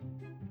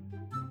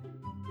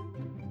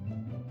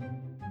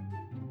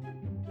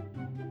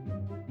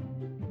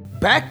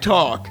Back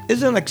Talk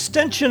is an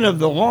extension of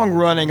the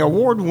long-running,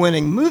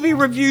 award-winning movie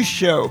review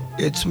show,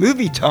 It's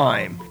Movie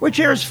Time, which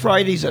airs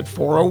Fridays at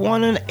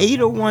 4:01 and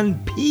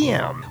 8:01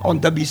 p.m. on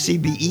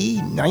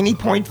WCBE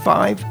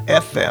 90.5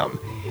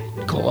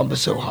 FM,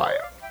 Columbus, Ohio.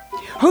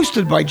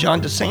 Hosted by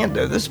John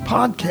DeSando, this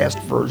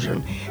podcast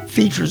version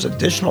features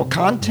additional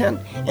content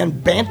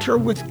and banter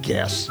with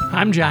guests.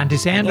 I'm John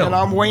DeSando. And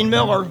I'm Wayne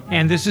Miller.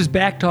 And this is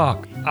Back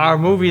Talk. Our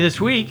movie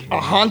this week, A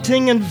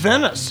Haunting in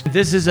Venice.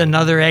 This is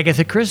another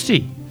Agatha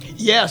Christie.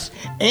 Yes,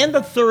 and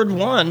the third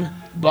one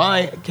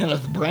by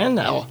Kenneth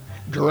Branagh,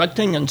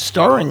 directing and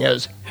starring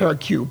as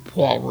Hercule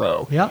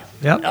Poirot.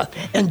 Yep.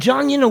 And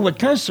John, you know what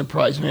kind of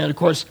surprised me, and of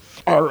course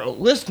our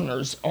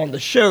listeners on the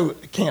show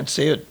can't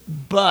see it,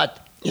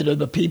 but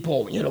the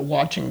people,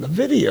 watching the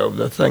video of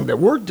the thing, that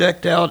we're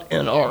decked out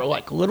in our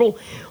little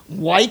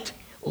white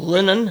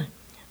linen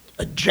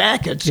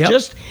jackets,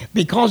 just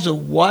because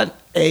of what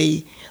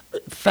a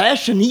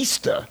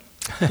fashionista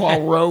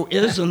Poirot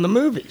is in the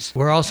movies.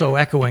 We're also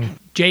echoing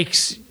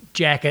Jake's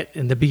jacket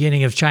in the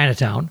beginning of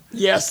Chinatown.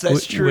 Yes,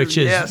 that's true. Which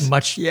is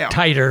much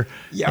tighter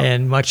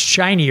and much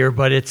shinier,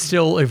 but it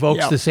still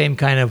evokes the same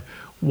kind of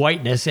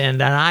whiteness.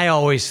 And I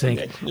always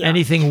think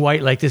anything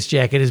white like this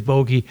jacket is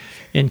bogey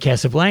in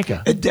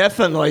Casablanca.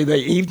 Definitely the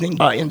evening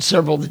in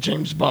several of the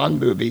James Bond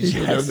movies.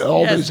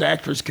 Those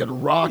actors could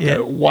rock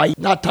a white,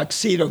 not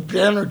tuxedo,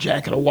 dinner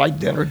jacket, a white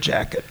dinner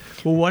jacket.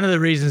 Well, one of the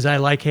reasons I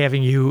like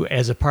having you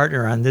as a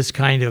partner on this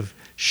kind of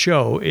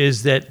show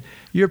is that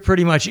you're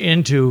pretty much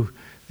into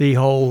the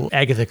whole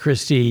Agatha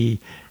Christie,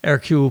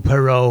 Hercule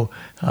Poirot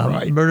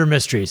murder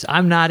mysteries.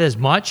 I'm not as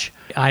much.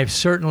 I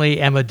certainly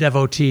am a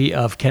devotee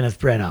of Kenneth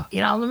Branagh.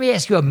 Let me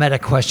ask you a meta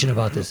question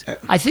about this.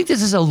 I think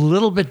this is a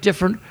little bit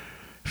different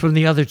from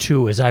the other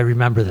two as I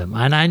remember them.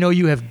 And I know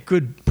you have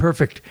good,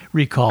 perfect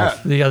recall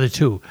for the other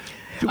two.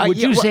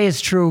 Would you say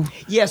it's true?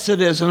 Yes, it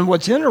is. And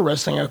what's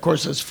interesting, of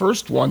course, his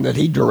first one that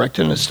he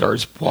directed and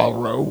stars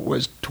Poirot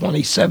was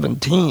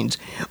 2017's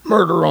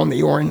Murder on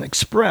the Orient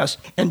Express.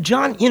 And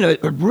John, it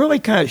really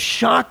kind of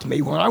shocked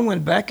me when I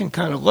went back and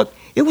kind of looked.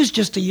 It was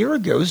just a year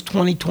ago, it was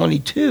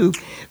 2022,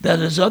 that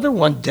his other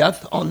one,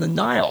 Death on the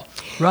Nile.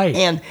 Right.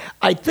 And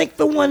I think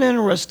the one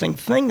interesting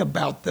thing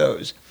about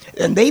those,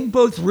 and they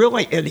both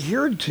really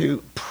adhered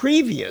to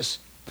previous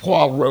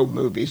Poirot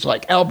movies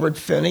like Albert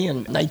Finney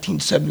in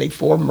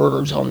 1974,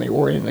 Murders on the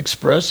Orient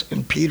Express,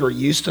 and Peter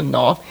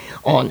Ustinov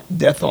on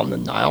Death on the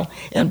Nile,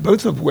 and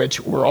both of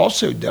which were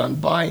also done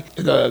by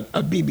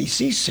a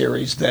BBC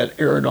series that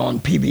aired on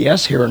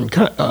PBS here in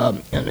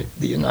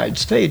the United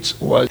States,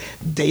 was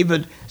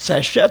David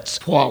Sachet's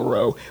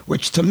Poirot,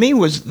 which to me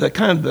was the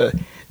kind of the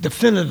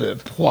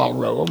definitive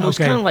Poirot, almost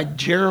kind of like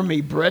Jeremy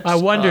Brett's. I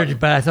wondered,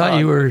 but I thought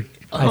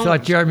I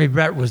thought Jeremy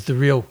Brett was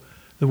the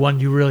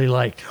one you really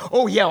liked.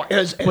 Oh, yeah.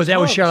 That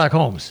was Sherlock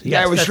Holmes.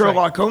 Yes, it was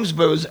Sherlock Holmes,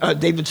 but it was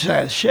David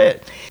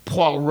Sachet,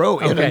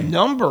 Poirot, and a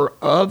number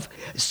of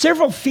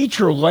several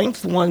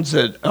feature-length ones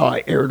that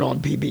aired on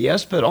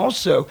PBS, but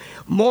also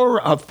more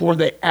for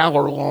the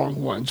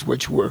hour-long ones,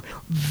 which were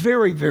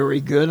very,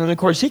 very good. And, of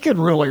course, he could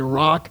really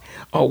rock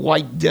a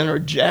white dinner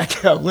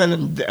jacket, a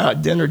linen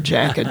dinner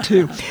jacket,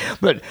 too.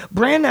 But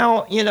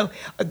Branagh,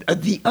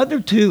 the other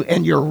two,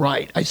 and you're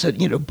right, I said,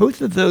 both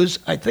of those,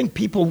 I think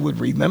people would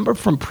remember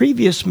from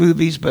previous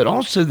movies, but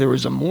also there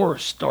was a more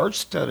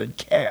star-studded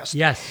cast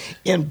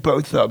in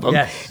both of them.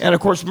 Yes. And,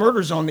 of course,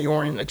 Murders on the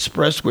Orient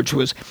Express, which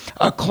was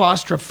a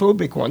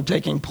claustrophobic one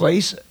taking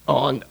place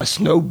on a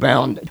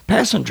snowbound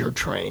passenger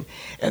train.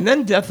 And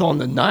then Death on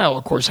the Nile,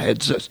 of course,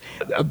 had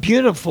a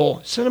beautiful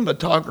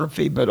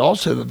cinematography, but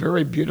also the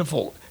very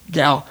beautiful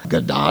Gal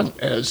Gadot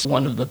as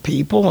one of the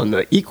people, and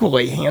the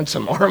equally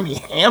handsome Armie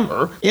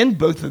Hammer in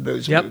both of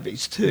those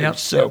movies, too.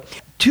 So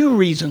two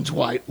reasons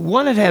why.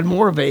 One, it had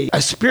more of a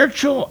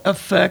spiritual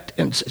effect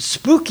and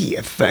spooky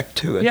effect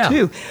to it,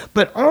 too.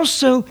 But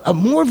also a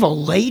more of a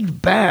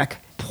laid-back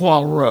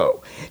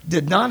Poirot.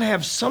 Did not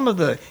have some of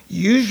the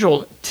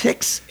usual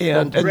tics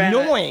and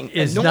annoying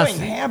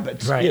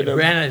habits. Right.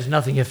 Branagh is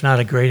nothing if not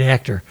a great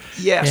actor.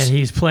 Yes. And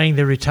he's playing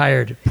the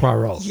retired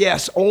Poirot.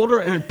 Yes, older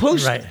and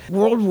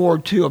post-World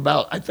War II,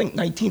 about, I think,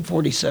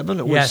 1947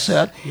 it was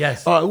set.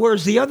 Yes.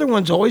 Whereas the other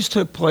ones always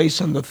took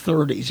place in the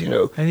 30s,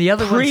 And the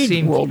other one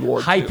seemed World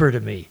War hyper II. to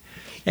me.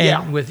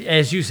 And with,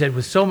 as you said,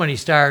 with so many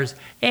stars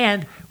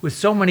and with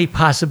so many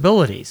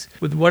possibilities.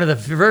 With one of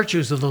the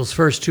virtues of those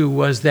first two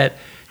was that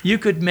you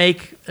could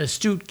make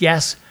astute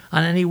guess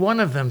on any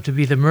one of them to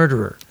be the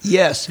murderer.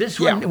 Yes. This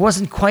one, it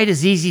wasn't quite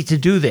as easy to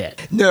do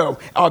that. No,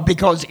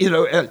 because,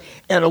 and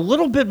a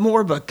little bit more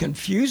of a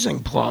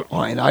confusing plot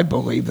line, I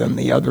believe, than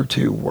the other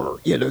two were.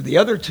 The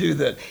other two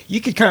that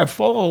you could kind of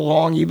follow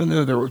along, even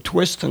though there were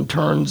twists and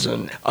turns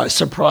and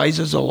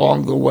surprises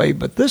along the way.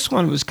 But this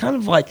one was kind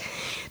of like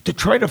to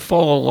try to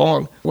follow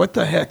along what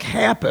the heck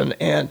happened.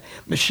 And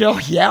Michelle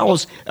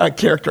Yeoh's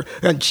character,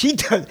 and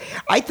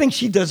I think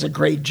she does a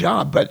great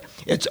job, but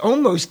it's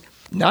almost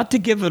not to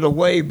give it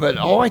away, but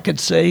all I could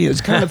say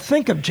is kind of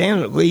think of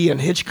Janet Leigh in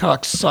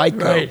Hitchcock's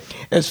Psycho Right.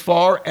 as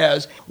far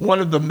as one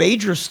of the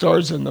major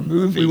stars in the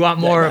movie. We want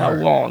more of how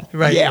her. long.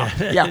 Right. Yeah,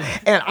 yeah.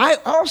 And I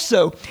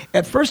also,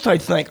 at first I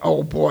think,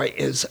 oh boy,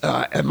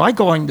 am I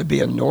going to be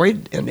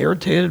annoyed and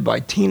irritated by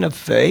Tina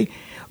Fey?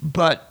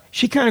 But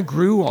she kind of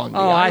grew on me.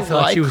 Oh, I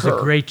thought like she was her.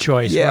 a great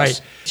choice. Yes.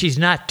 Right. She's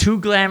not too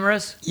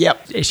glamorous.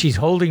 Yep. She's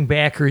holding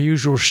back her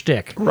usual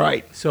shtick.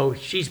 Right. So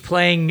she's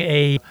playing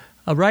a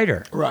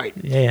writer. Right.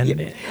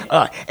 And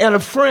And a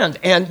friend.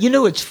 And,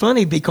 it's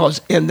funny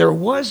because, and there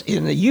was,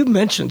 you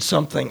mentioned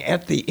something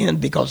at the end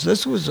because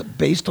this was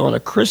based on a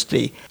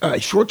Christie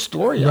short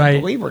story, I Right.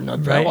 believe, or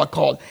novella Right.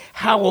 called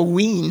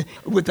Halloween,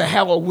 with the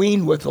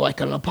Halloween with like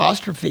an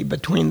apostrophe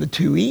between the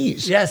two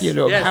E's. Yes, yes,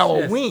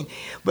 Halloween.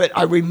 But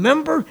I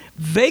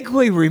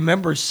vaguely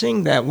remember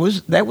seeing that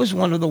was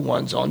one of the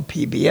ones on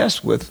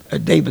PBS with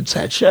David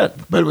Sachett.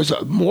 But it was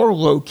a more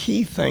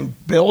low-key thing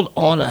built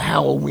on a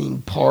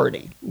Halloween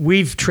party.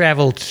 we've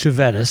traveled to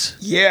Venice.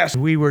 Yes.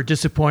 We were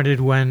disappointed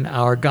when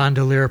our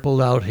gondolier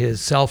pulled out his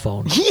cell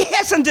phone.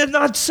 Yes, and did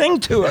not sing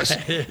to us.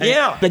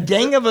 Yeah, the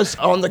gang of us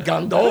on the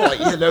gondola,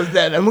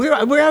 that, and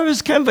I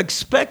was kind of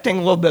expecting a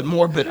little bit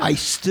more, but I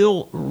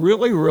still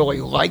really,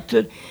 really liked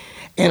it.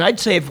 And I'd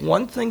say if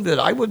one thing that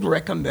I would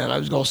recommend, I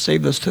was going to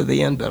save this to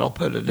the end, but I'll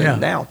put it in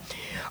now,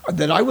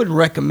 that I would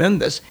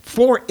recommend this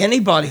for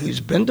anybody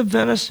who's been to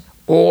Venice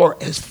or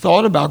has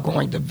thought about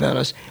going to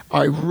Venice.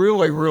 I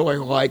really, really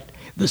liked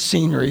the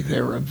scenery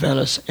there of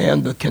Venice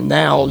and the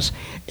canals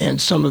and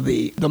some of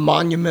the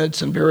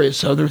monuments and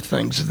various other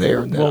things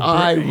there that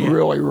I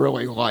really,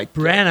 really liked.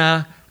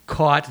 Branagh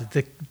caught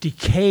the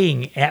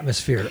decaying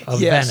atmosphere of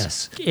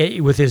Venice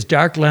with his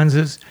dark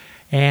lenses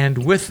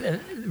and with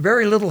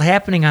very little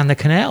happening on the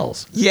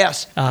canals.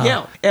 Yes,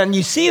 and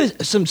you see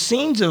some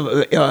scenes of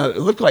it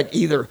looked like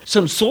either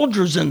some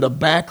soldiers in the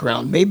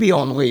background, maybe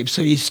on leave,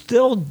 so you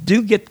still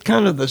do get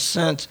kind of the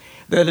sense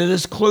that it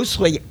is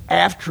closely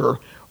after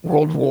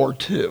World War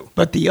II.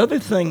 But the other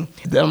thing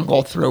that I'm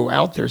going to throw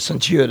out there,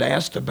 since you had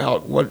asked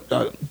about what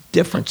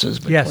differences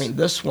between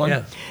this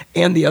one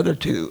and the other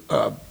two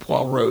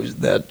Poirots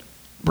that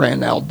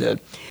Branagh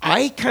did,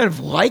 I kind of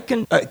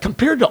liken,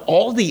 compared to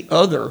all the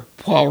other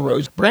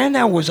Poirots,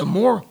 Branagh was a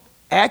more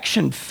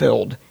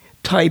action-filled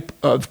type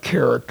of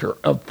character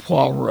of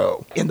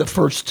Poirot in the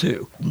first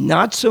two.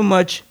 Not so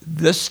much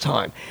this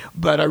time,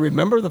 but I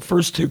remember the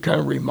first two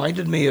kind of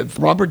reminded me of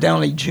Robert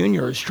Downey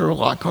Jr. as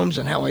Sherlock Holmes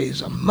and how he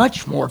is a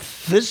much more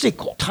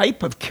physical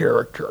type of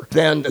character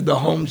than the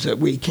Holmes that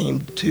we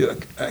came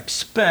to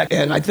expect.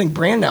 And I think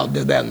Branagh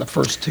did that in the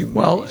first two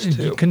movies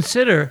too.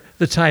 Consider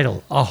the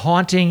title, A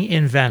Haunting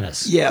in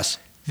Venice. Yes.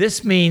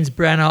 This means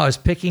Branagh is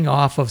picking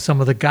off of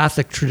some of the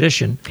Gothic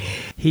tradition.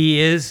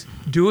 He is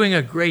doing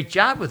a great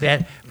job with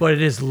that, but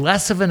it is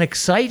less of an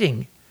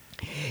exciting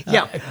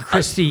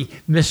Christie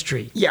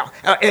mystery. Yeah,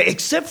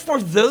 except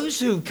for those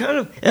who kind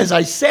of, as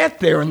I sat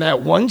there in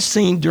that one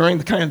scene during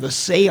the kind of the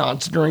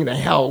seance during the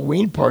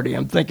Halloween party,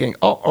 I'm thinking,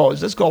 is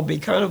this going to be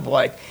kind of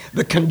like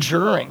The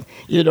Conjuring,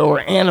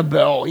 or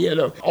Annabelle,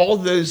 all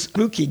those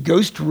spooky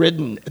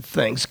ghost-ridden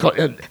things,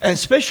 and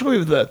especially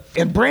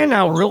and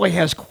Branagh really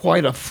has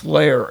quite a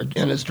flair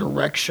in his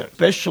direction,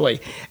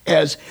 especially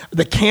as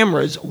the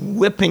camera is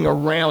whipping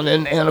around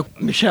and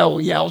Michelle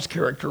Yeoh's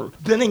character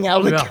spinning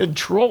out of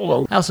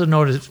control. I also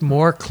noticed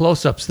more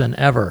close-ups than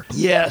ever.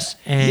 Yes.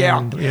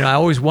 And I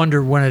always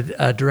wonder when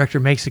a director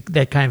makes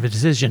that kind of a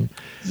decision.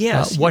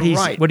 Yes, what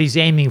he's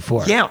aiming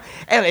for. Yeah,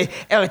 and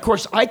of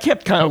course I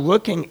kept kind of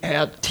looking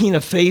at Tina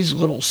Fey's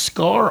little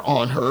scar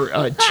on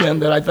her chin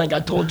that I think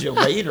I told you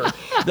later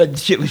that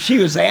she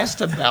was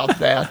asked about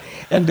that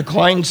and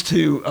declines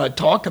to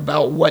talk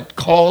about what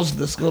caused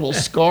this little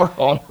scar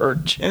on her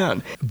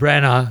chin.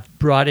 Branagh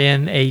brought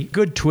in a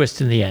good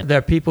twist in the end. There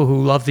are people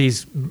who love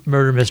these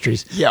murder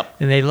mysteries. Yep.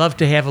 And they love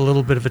to have a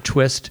little bit of a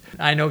twist.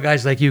 I know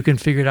guys like you can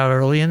figure it out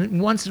early,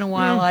 and once in a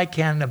while I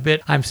can a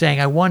bit. I'm saying,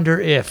 I wonder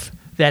if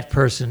that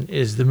person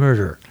is the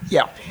murderer.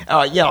 Yeah,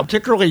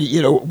 particularly,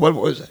 what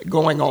was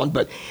going on.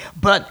 But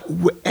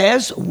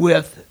as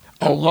with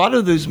a lot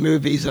of those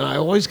movies, and I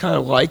always kind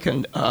of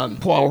liken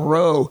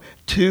Poirot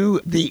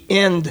to the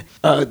end,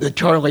 the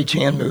Charlie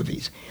Chan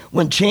movies.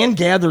 When Chan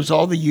gathers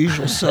all the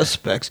usual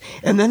suspects,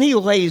 and then he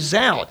lays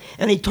out,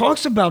 and he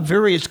talks about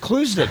various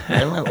clues that,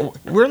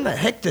 where in the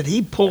heck did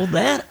he pull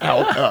that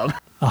out of?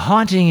 A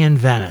Haunting in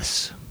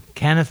Venice.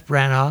 Kenneth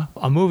Branagh,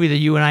 a movie that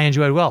you and I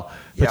enjoyed well,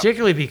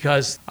 particularly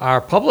because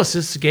our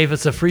publicists gave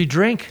us a free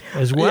drink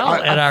as well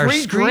at our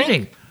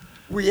screening.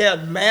 We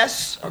had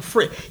masks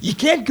free. You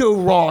can't go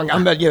wrong. I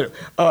mean,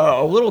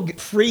 a little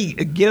free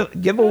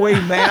giveaway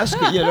mask,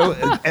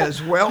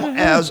 as well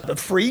as a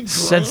free drink.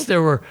 Since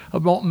there were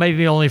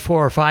maybe only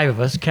 4 or 5 of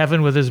us,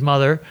 Kevin with his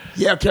mother.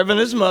 Yeah, Kevin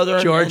and his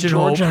mother. George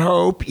and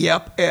Hope.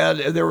 Yep. And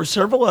there were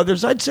several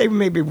others. I'd say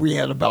maybe we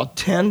had about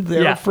 10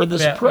 there for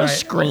this press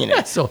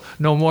screening. So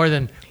no more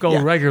than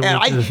go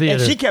regularly to the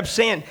theater. And she kept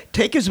saying,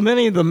 take as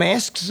many of the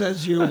masks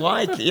as you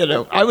like.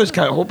 I was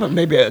kind of hoping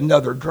maybe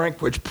another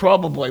drink, which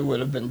probably would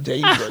have been dangerous.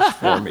 dangerous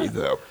for me,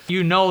 though.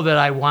 You know that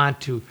I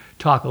want to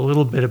talk a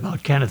little bit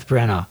about Kenneth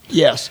Branagh.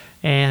 Yes.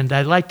 And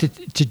I'd like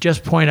to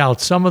just point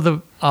out some of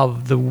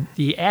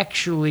the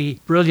actually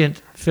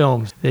brilliant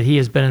films that he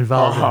has been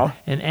involved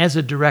in. And as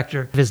a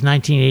director, his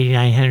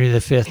 1989 Henry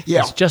V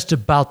is just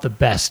about the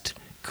best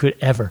could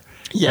ever.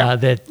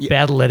 That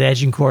Battle at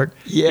Agincourt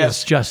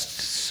is just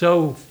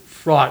so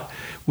fraught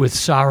with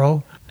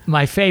sorrow.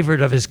 My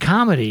favorite of his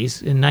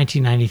comedies in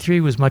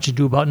 1993 was Much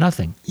Ado About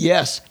Nothing.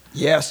 Yes.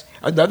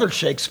 Another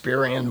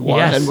Shakespearean one.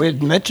 Yes. And we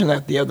had mentioned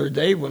that the other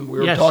day when we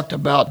were talking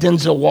about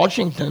Denzel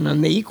Washington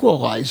and The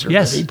Equalizer.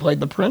 Yes. That he played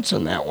the prince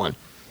in that one.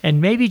 And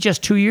maybe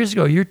just 2 years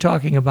ago, you're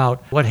talking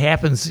about what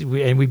happens,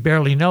 and we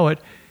barely know it,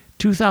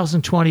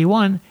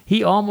 2021,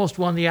 he almost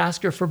won the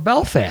Oscar for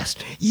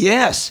Belfast.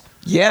 Yes.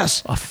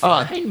 A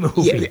fine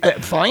movie.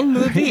 A fine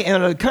movie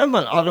and a kind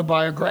of an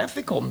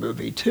autobiographical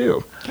movie,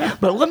 too. Yeah.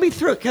 But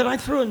can I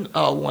throw in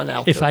one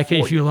out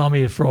if you allow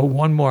me to throw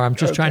one more. I'm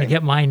just trying to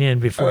get mine in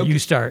before you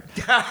start.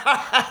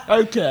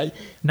 Okay.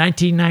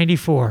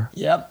 1994.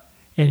 Yep.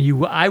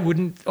 And I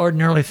wouldn't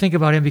ordinarily think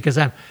about him because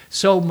I'm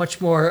so much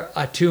more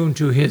attuned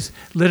to his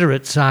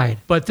literate side.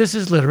 But this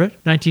is literate,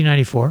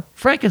 1994,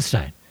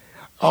 Frankenstein.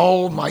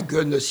 Oh, my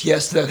goodness,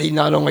 yes, that he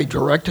not only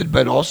directed,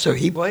 but also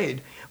he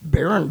played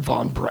Baron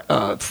von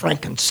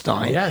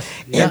Frankenstein. Yes.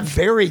 And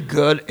very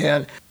good.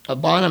 And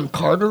Bonham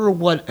Carter or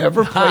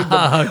whatever played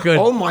good.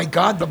 Oh, my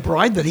God, the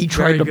bride that he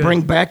tried to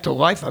bring back to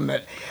life.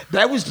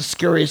 That was the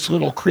scariest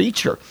little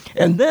creature.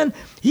 And then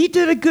he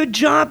did a good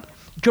job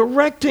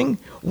directing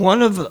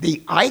one of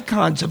the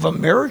icons of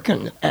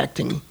American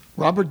acting.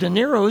 Robert De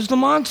Niro is the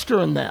monster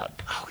in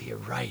that. Oh, you're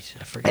right.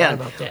 I forgot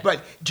about that.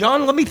 But,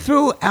 John, let me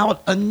throw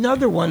out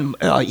another one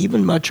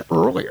even much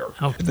earlier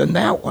than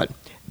that one.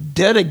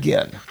 Dead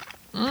Again.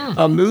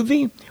 A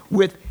movie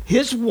with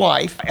his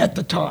wife at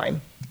the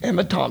time,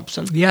 Emma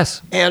Thompson.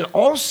 Yes. And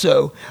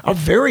also a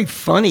very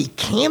funny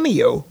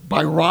cameo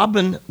by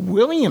Robin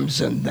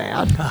Williams in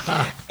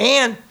that.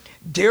 And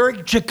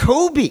Derek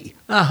Jacobi.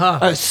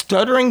 A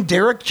stuttering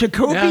Derek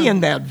Jacobi in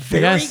that.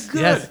 Very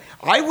good. Yes.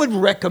 I would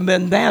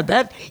recommend that.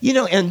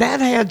 And that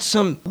had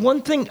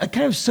one thing, a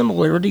kind of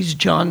similarities,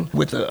 John,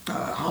 with the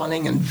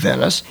Haunting in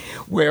Venice,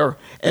 where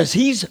as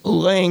he's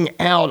laying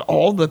out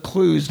all the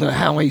clues to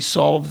how he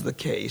solved the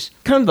case,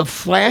 kind of the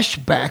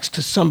flashbacks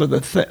to some of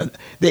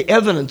the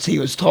evidence he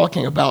was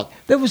talking about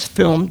that was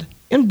filmed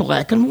in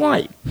black and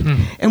white.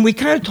 And we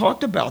kind of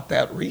talked about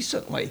that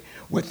recently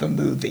with the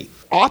movie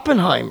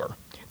Oppenheimer.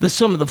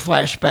 Some of the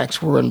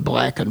flashbacks were in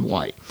black and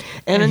white.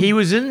 And he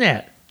was in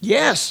that.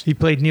 Yes. He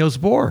played Niels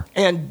Bohr.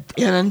 And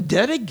in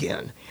Dead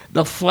Again,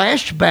 the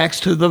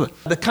flashbacks to the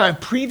kind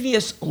of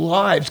previous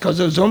lives, because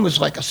it was almost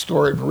like a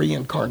story of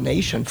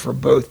reincarnation for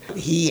both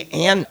he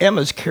and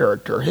Emma's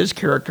character,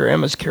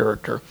 Emma's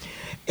character.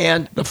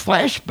 And the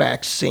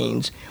flashback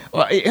scenes,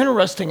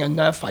 interesting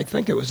enough, I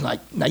think it was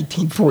like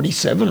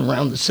 1947,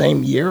 around the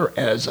same year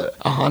as A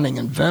Haunting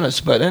in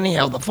Venice. But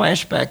anyhow, the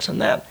flashbacks in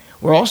that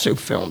were also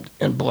filmed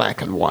in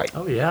black and white.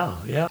 Oh,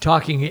 yeah.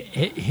 Talking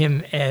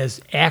him as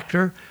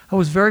actor, I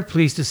was very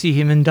pleased to see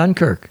him in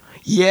Dunkirk.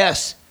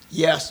 Yes.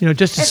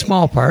 Just a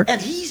small part.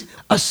 And he's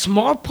a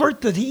small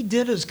part that he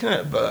did as kind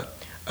of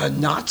a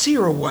Nazi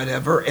or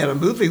whatever in a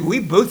movie we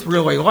both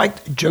really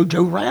liked,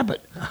 Jojo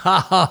Rabbit.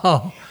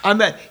 Oh.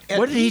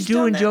 What did he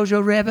do in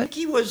Jojo Rabbit? I think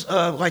he was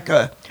like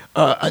a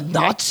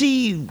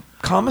Nazi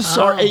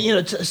commissar,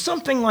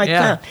 something like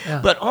that. Yeah.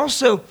 But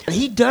also,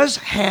 he does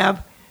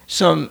have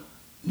some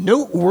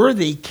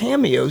noteworthy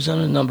cameos in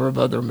a number of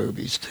other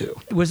movies, too.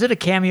 Was it a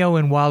cameo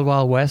in Wild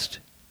Wild West?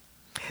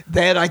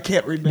 That I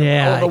can't remember.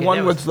 Yeah, the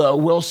one with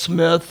Will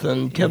Smith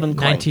and Kevin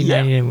Kline.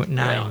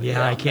 1999.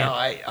 I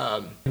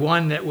can't.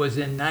 One that was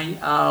in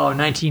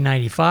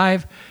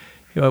 1995.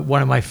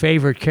 One of my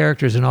favorite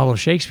characters in all of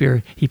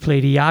Shakespeare. He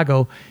played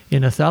Iago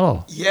in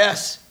Othello.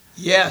 Yes.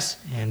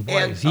 And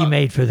boy, was he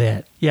made for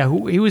that. Yeah,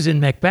 he was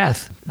in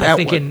Macbeth, I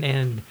think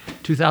in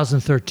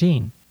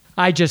 2013.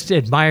 I just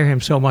admire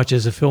him so much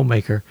as a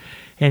filmmaker,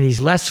 and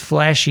he's less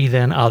flashy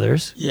than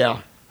others.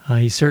 Yeah.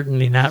 He's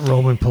certainly not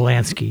Roman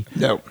Polanski.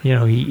 No.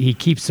 He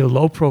keeps a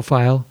low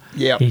profile.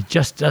 Yeah. He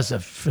just does a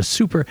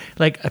super,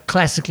 like a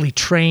classically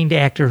trained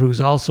actor who's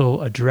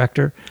also a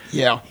director.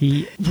 Yeah.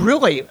 He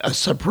really a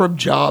superb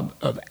job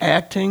of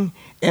acting,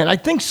 and I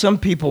think some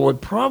people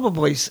would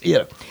probably,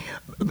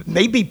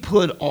 maybe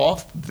put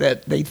off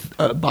that they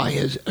by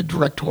his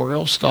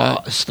directorial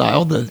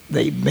style that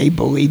they may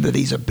believe that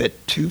he's a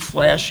bit too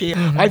flashy.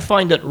 Mm-hmm. I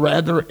find it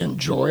rather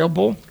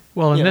enjoyable.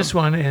 Well, in this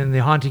one, in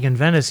The Haunting in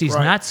Venice, he's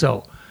not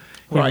so.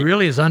 He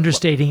really is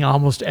understating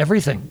almost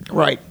everything.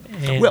 Right.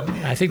 And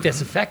I think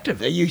that's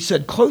effective. You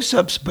said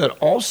close-ups, but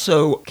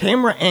also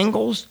camera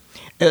angles,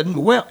 and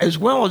as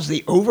well as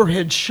the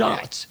overhead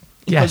shots.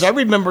 Because I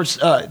remember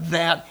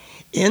that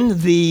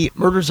in the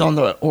Murders on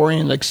the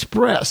Orient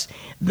Express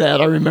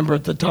that I remember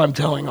at the time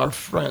telling our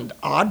friend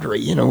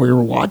Audrey, we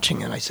were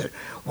watching, and I said,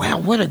 wow,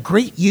 what a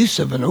great use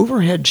of an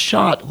overhead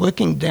shot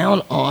looking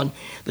down on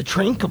the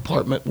train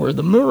compartment where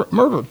the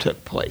murder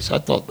took place. I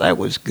thought that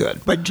was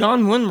good. But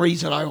John, one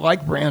reason I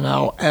like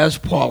Branagh as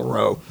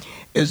Poirot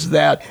is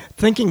that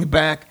thinking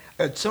back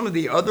at some of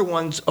the other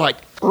ones, like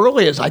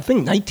early as I think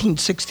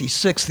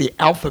 1966, the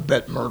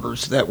Alphabet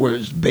Murders that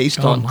was based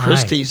on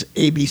Christie's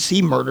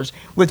ABC Murders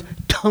with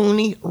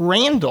Tony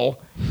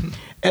Randall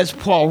as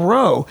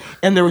Poirot,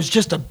 and there was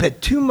just a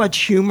bit too much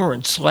humor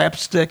and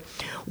slapstick,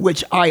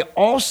 which I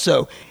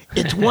also,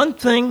 it's one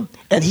thing,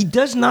 and he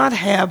does not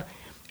have,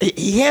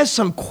 he has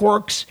some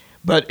quirks,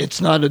 but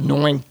it's not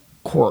annoying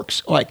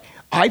quirks. Like,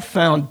 I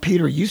found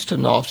Peter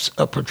Ustinov's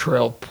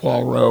portrayal of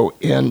Poirot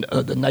in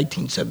the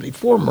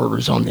 1974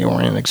 Murders on the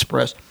Orient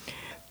Express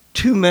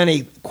too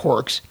many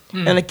quirks.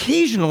 And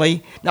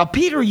occasionally, now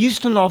Peter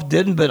Ustinov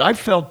didn't, but I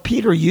felt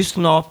Peter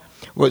Ustinov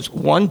was,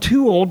 one,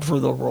 too old for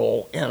the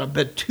role and a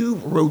bit too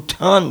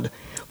rotund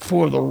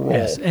for the role.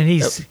 Yes, and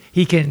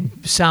he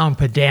can sound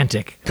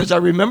pedantic. Because I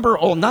remember,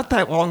 not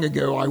that long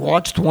ago, I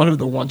watched one of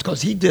the ones,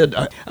 because he did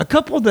a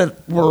couple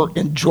that were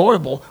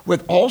enjoyable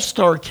with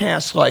all-star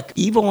casts like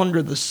Evil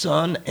Under the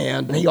Sun,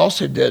 and he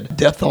also did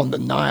Death on the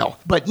Nile.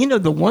 But,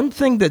 the one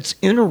thing that's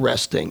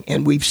interesting,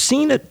 and we've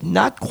seen it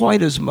not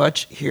quite as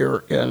much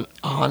here in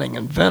A Haunting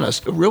in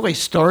Venice, really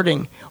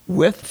starting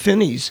with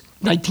Finney's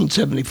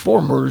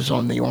 1974 Murders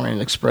on the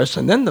Orient Express,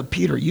 and then the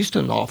Peter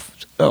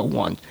Ustinov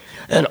one.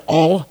 An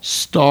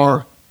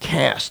all-star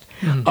cast,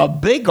 a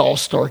big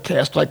all-star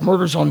cast like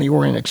Murders on the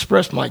Orient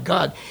Express. My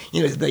God,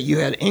 that you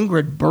had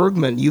Ingrid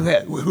Bergman,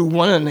 who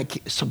won a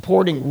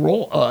supporting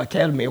role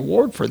Academy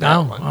Award for that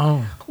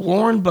one.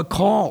 Lauren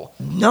Bacall,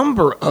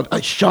 number of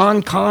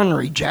Sean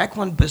Connery,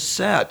 Jacqueline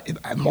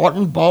Bisset,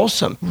 Martin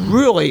Balsam,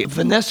 really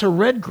Vanessa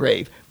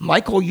Redgrave,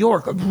 Michael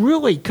York, a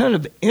really kind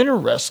of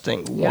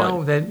interesting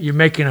one. That you're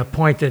making a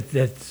point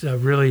that's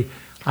really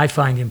I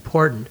find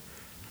important.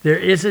 There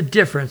is a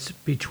difference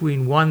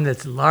between one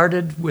that's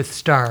larded with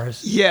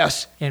stars,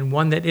 yes, and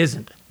one that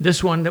isn't.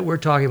 This one that we're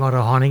talking about,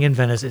 A Haunting in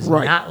Venice, is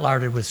not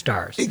larded with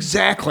stars.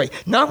 Exactly.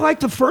 Not like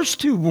the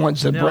first two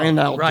ones that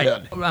Branagh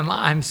did.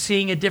 I'm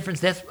seeing a difference.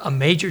 That's a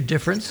major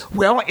difference.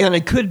 Well, and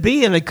it could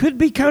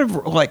be kind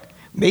of like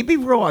maybe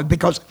real,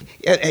 because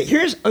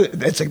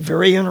that's a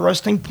very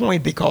interesting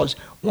point, because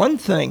one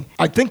thing,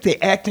 I think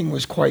the acting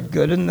was quite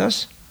good in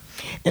this,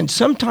 and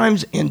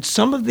sometimes in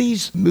some of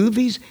these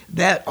movies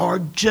that are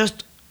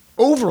just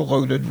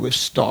overloaded with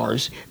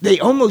stars, they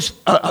almost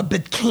a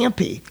bit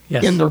campy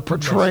in their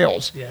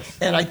portrayals. Yes.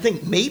 And I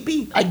think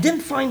maybe I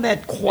didn't find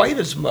that quite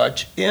as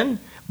much in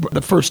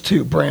the first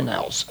two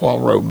Branagh's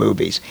Poirot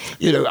movies.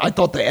 I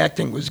thought the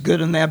acting was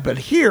good in that, but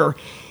here,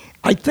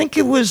 I think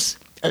it was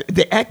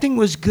the acting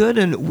was good,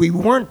 and we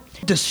weren't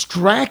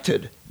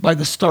distracted by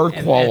the star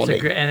quality.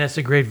 And that's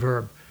a great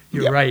verb.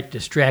 You're right,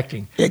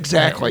 distracting.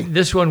 Exactly.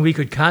 This one, we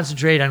could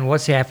concentrate on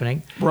what's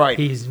happening. Right.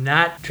 He's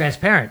not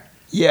transparent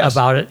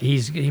about it.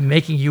 He's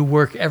making you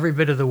work every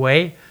bit of the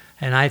way.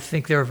 And I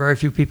think there are very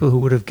few people who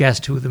would have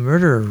guessed who the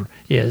murderer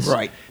is.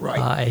 Right.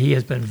 He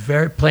has been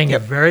playing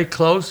it very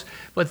close.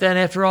 But then,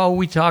 after all,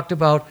 we talked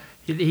about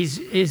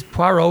his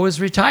Poirot is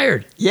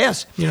retired.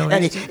 Yes,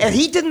 and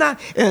he did not.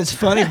 And it's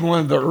funny, one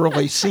of the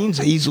early scenes,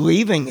 he's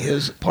leaving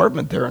his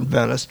apartment there in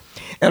Venice,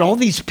 and all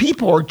these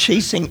people are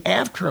chasing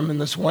after him, and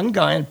this one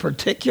guy in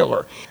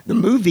particular. The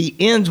movie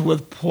ends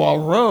with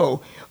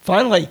Poirot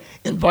finally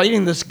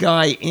inviting this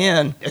guy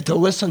in to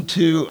listen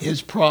to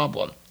his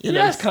problem.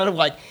 It's kind of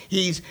like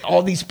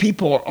all these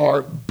people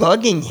are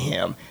bugging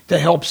him to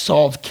help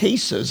solve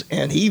cases,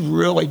 and he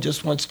really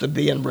just wants to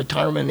be in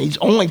retirement. He's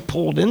only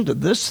pulled into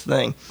this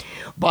thing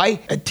by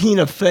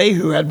Tina Fey,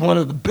 who had one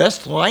of the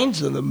best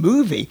lines in the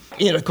movie,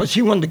 because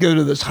she wanted to go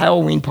to this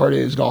Halloween party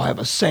that was going to have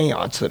a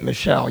seance that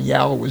Michelle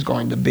Yeoh was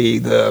going to be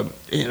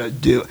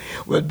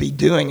would be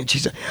doing, and she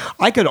said,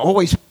 I could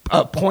always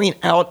point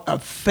out a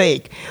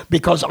fake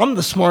because I'm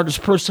the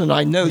smartest person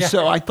I know. Yeah.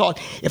 So I thought,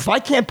 if I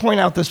can't point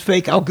out this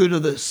fake, I'll go to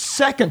the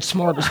second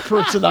smartest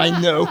person I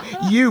know,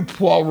 you,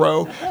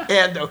 Poirot,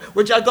 and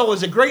which I thought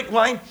was a great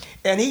line.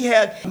 And he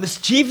had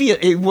mischievous,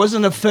 he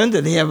wasn't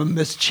offended. He had a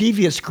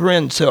mischievous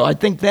grin. So I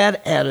think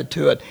that added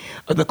to it,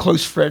 the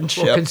close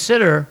friendship. Well,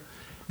 consider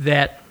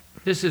that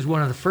this is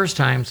one of the first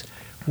times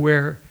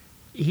where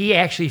he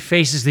actually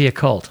faces the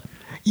occult.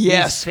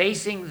 Yes. He's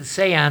facing the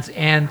seance,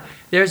 and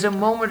there's a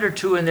moment or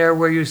two in there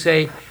where you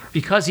say,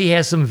 because he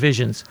has some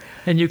visions,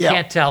 and you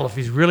can't tell if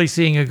he's really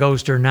seeing a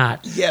ghost or not.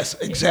 Yes,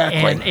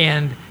 exactly.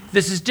 And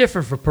this is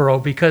different for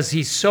Poirot because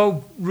he's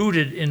so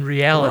rooted in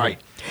reality. Right.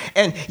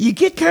 And you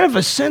get kind of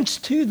a sense,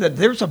 too, that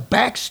there's a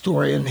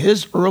backstory in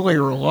his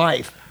earlier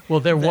life. Well,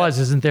 there was,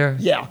 isn't there?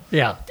 Yeah.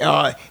 Yeah.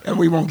 And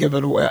we won't give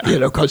it away,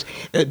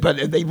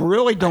 but they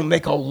really don't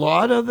make a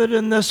lot of it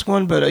in this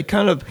one, but it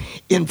kind of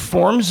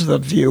informs the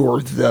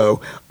viewer, though,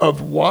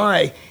 of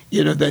why,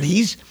 that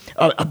he's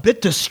a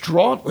bit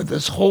distraught with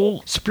this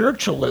whole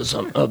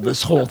spiritualism of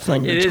this whole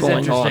thing that's going on.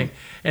 It is interesting.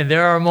 And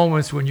there are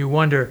moments when you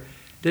wonder,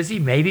 does he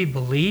maybe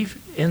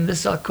believe in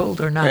this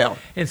occult or not? Yeah.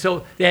 And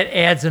so that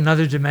adds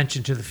another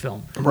dimension to the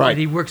film. Right. That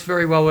he works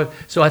very well with.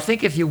 So I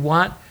think if you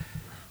want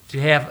to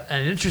have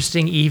an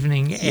interesting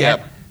evening Yep.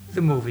 at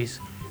the movies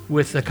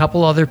with a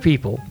couple other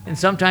people, and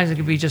sometimes it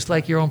can be just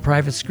like your own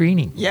private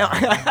screening. Yeah,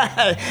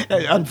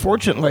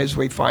 unfortunately, as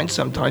we find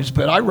sometimes,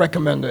 but I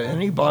recommend to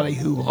anybody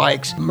who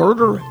likes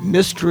murder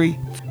mystery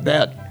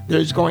that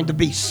there's going to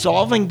be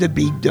solving to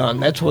be done.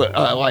 That's what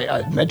like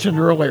I mentioned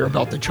earlier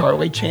about the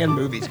Charlie Chan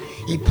movies.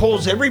 He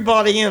pulls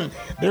everybody in.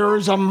 There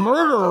is a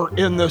murderer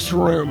in this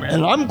room,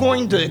 and I'm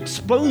going to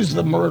expose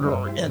the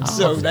murderer. And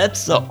so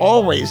that's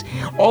always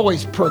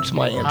perks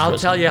my interest. I'll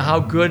tell you how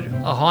good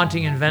A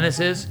Haunting in Venice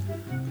is.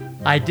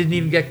 I didn't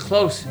even get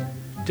close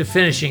to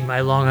finishing my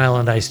Long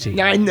Island iced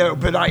tea. I know,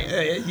 but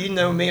you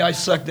know me, I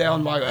suck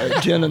down my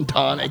gin and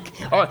tonic.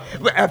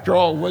 After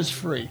all, it was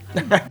free.